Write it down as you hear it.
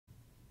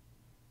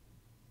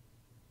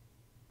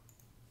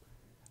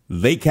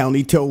Lake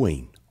County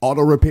Towing,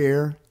 Auto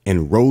Repair,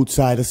 and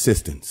Roadside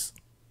Assistance.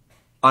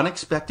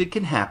 Unexpected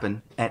can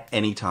happen at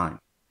any time.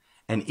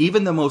 And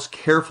even the most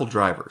careful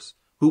drivers,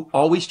 who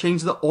always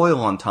change the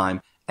oil on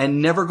time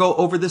and never go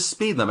over the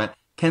speed limit,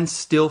 can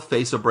still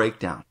face a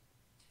breakdown.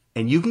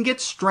 And you can get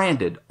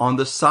stranded on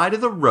the side of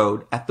the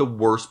road at the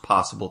worst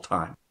possible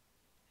time.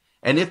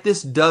 And if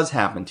this does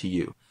happen to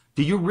you,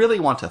 do you really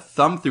want to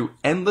thumb through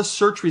endless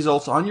search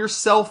results on your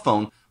cell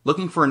phone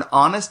looking for an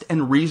honest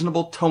and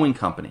reasonable towing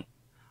company,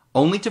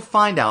 only to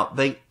find out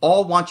they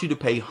all want you to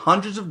pay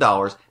hundreds of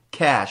dollars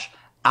cash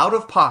out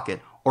of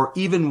pocket, or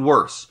even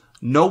worse,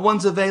 no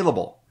one's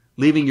available,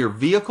 leaving your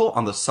vehicle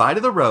on the side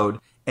of the road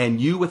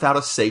and you without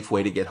a safe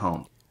way to get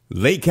home?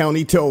 Lake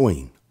County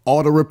Towing,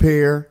 Auto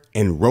Repair,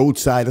 and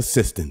Roadside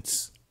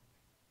Assistance.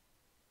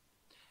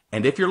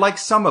 And if you're like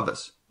some of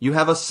us, you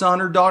have a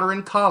son or daughter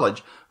in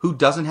college who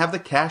doesn't have the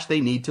cash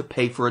they need to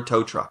pay for a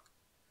tow truck.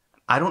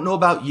 I don't know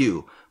about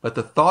you, but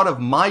the thought of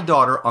my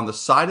daughter on the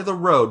side of the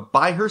road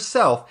by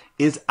herself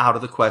is out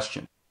of the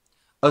question,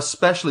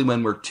 especially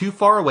when we're too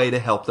far away to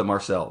help them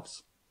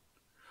ourselves.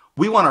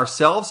 We want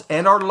ourselves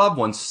and our loved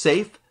ones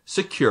safe,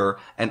 secure,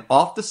 and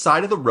off the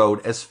side of the road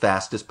as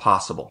fast as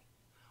possible.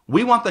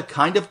 We want the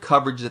kind of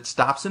coverage that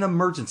stops an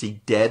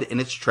emergency dead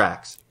in its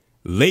tracks.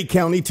 Lake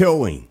County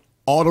Towing,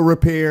 Auto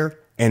Repair,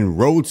 and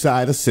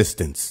Roadside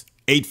Assistance.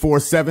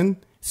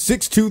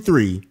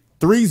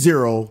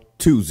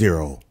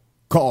 847-623-3020.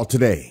 Call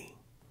today.